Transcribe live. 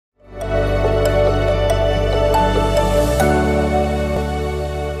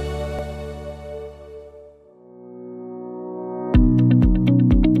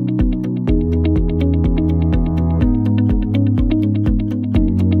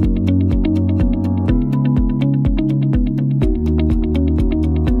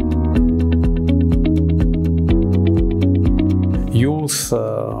youth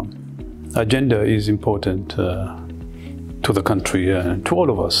agenda is important to the country, to all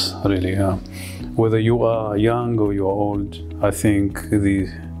of us, really. Whether you are young or you are old, I think the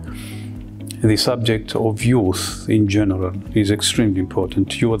subject of youth in general is extremely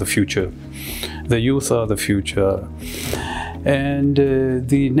important. You are the future. The youth are the future. And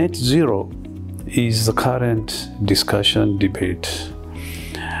the net zero is the current discussion, debate.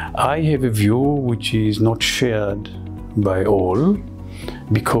 I have a view which is not shared by all,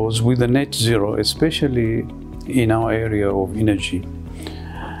 because with the net zero, especially in our area of energy,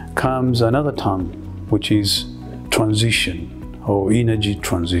 comes another term, which is transition or energy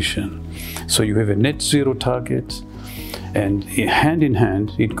transition. So you have a net zero target, and hand in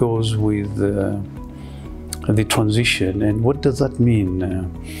hand, it goes with the transition. And what does that mean?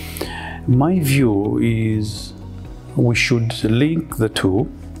 My view is we should link the two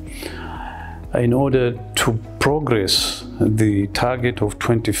in order to progress the target of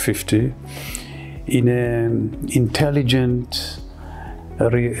 2050 in an intelligent,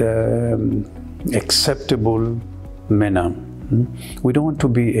 acceptable manner. We don't want to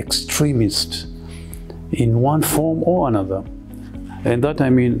be extremist in one form or another. And that, I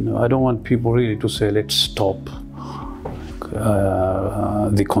mean, I don't want people really to say, let's stop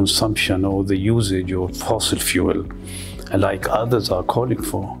the consumption or the usage of fossil fuel, like others are calling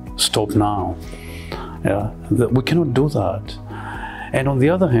for. Stop now. Yeah, we cannot do that. And on the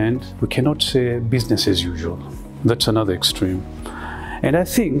other hand, we cannot say business as usual. That's another extreme. And I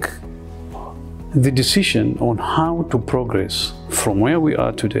think the decision on how to progress from where we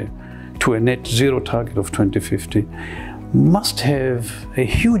are today to a net zero target of 2050 must have a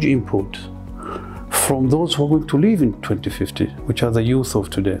huge input from those who are going to live in 2050, which are the youth of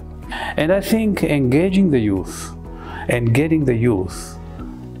today. And I think engaging the youth and getting the youth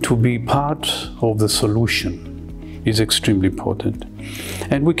to be part of the solution is extremely important.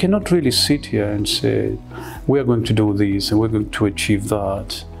 And we cannot really sit here and say, we are going to do this and we're going to achieve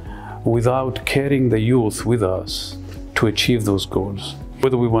that, without carrying the youth with us to achieve those goals.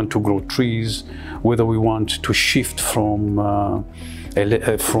 Whether we want to grow trees, whether we want to shift from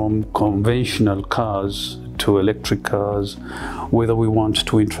conventional cars to electric cars, whether we want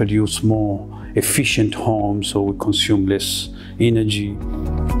to introduce more efficient homes so we consume less energy.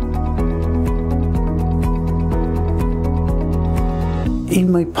 In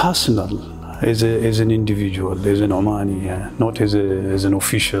my personal, as an individual, as an Omani, not as an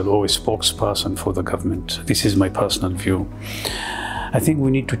official or a spokesperson for the government, this is my personal view. I think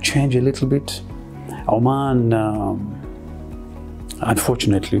we need to change a little bit. Oman,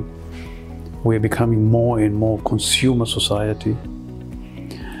 unfortunately, we're becoming more and more consumer society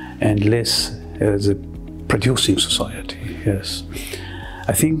and less as a producing society, yes.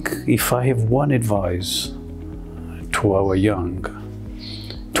 I think if I have one advice to our young,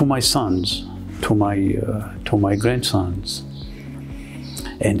 to my sons, to my grandsons,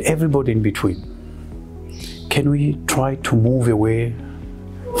 and everybody in between, can we try to move away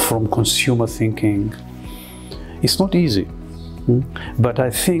from consumer thinking? It's not easy, but I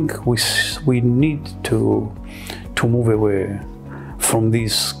think we need to move away from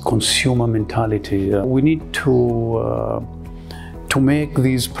this consumer mentality. We need to make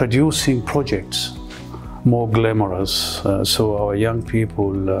these producing projects more glamorous, so our young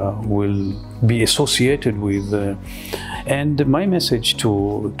people will be associated with. And my message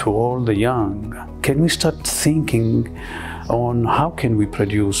to all the young, can we start thinking on how can we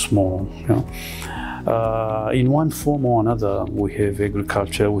produce more? You know? In one form or another, we have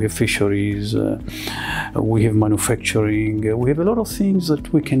agriculture, we have fisheries, we have manufacturing, we have a lot of things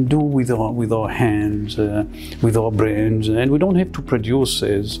that we can do with our hands, with our brains, and we don't have to produce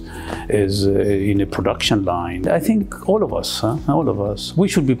as in a production line. I think all of us, we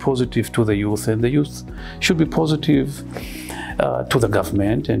should be positive to the youth, and the youth should be positive to the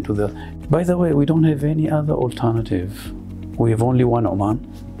government and to the. By the way, we don't have any other alternative. We have only one Oman.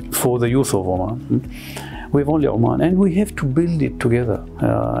 For the youth of Oman, we have only Oman, and we have to build it together.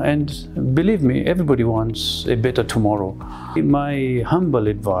 And believe me, everybody wants a better tomorrow. My humble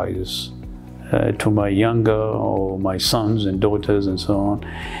advice to my younger or my sons and daughters and so on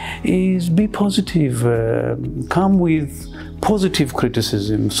is be positive, come with positive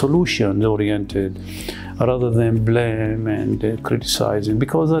criticism, solution oriented, rather than blame and criticizing,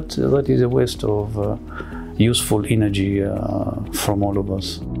 because that is a waste of useful energy from all of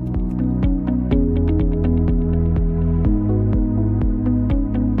us.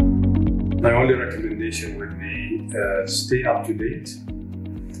 My only recommendation would be stay up to date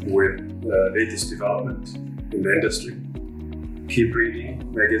with latest development in the industry. Keep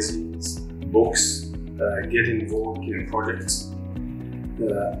reading magazines, books, get involved in projects,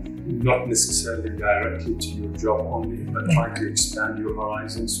 not necessarily directly to your job only, but try to expand your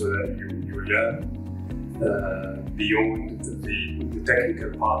horizon so that you learn beyond the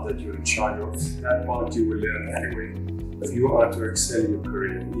technical part that you're in charge of. That part you will learn anyway. If you are to excel in your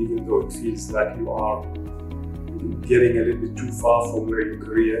career, even though it feels like you are getting a little bit too far from where your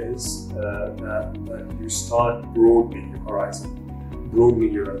career is, that you start broadening your horizon,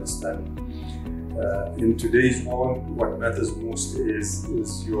 broadening your understanding. In today's world, what matters most is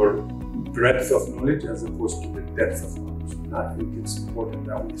your breadth of knowledge as opposed to the depth of knowledge. And I think it's important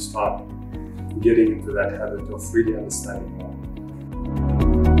that we start getting into that habit of really understanding more.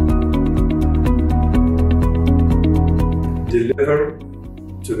 Deliver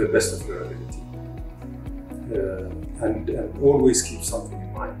to the best of your ability, and always keep something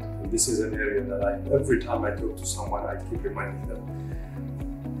in mind. And this is an area that every time I talk to someone, I keep reminding them.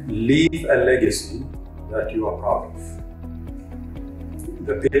 Leave a legacy that you are proud of.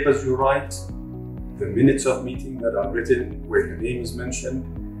 The papers you write, the minutes of meeting that are written where your name is mentioned,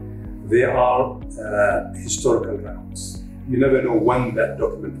 they are historical records. You never know when that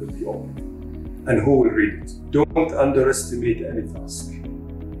document will be opened and who will read it. Don't underestimate any task.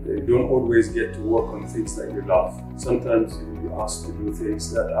 You don't always get to work on things that you love. Sometimes you'll be asked to do things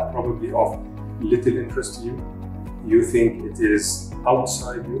that are probably of little interest to you. You think it is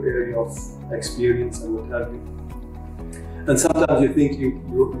outside your area of experience and what have you. And sometimes you think you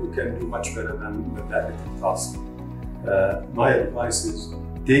can do much better than that little task. My advice is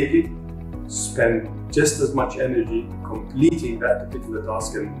take it, spend just as much energy completing that particular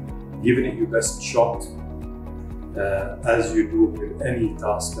task and giving it your best shot as you do with any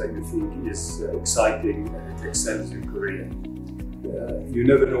task that you think is exciting and it excels your career. You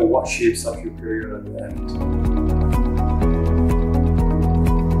never know what shapes up your career at the end.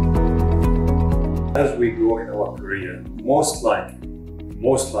 As we grow in our career, most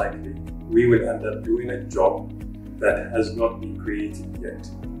likely, we will end up doing a job that has not been created yet.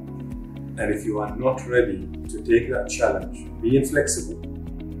 And if you are not ready to take that challenge, being flexible,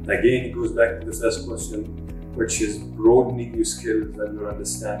 again, it goes back to the first question, which is broadening your skills and your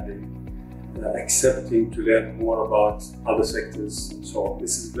understanding, accepting to learn more about other sectors and so on.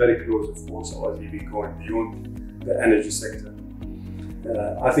 This is very close, of course, or even going beyond the energy sector.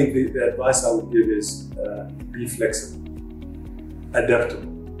 I think the advice I would give is be flexible, adaptable,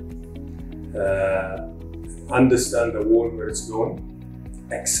 understand the world where it's going,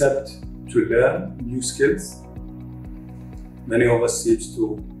 accept to learn new skills. Many of us seem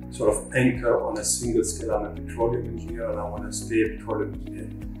to sort of anchor on a single skill. I'm a petroleum engineer and I want to stay a petroleum engineer.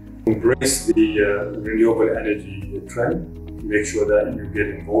 Embrace the renewable energy trend. Make sure that you get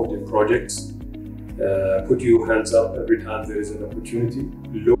involved in projects. Put your hands up every time there is an opportunity.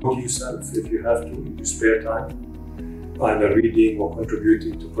 Load yourself if you have to in your spare time, either reading or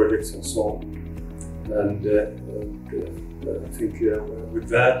contributing to projects and so on. And I think with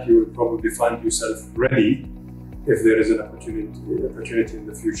that you will probably find yourself ready if there is an opportunity in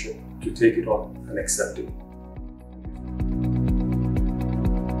the future to take it on and accept it.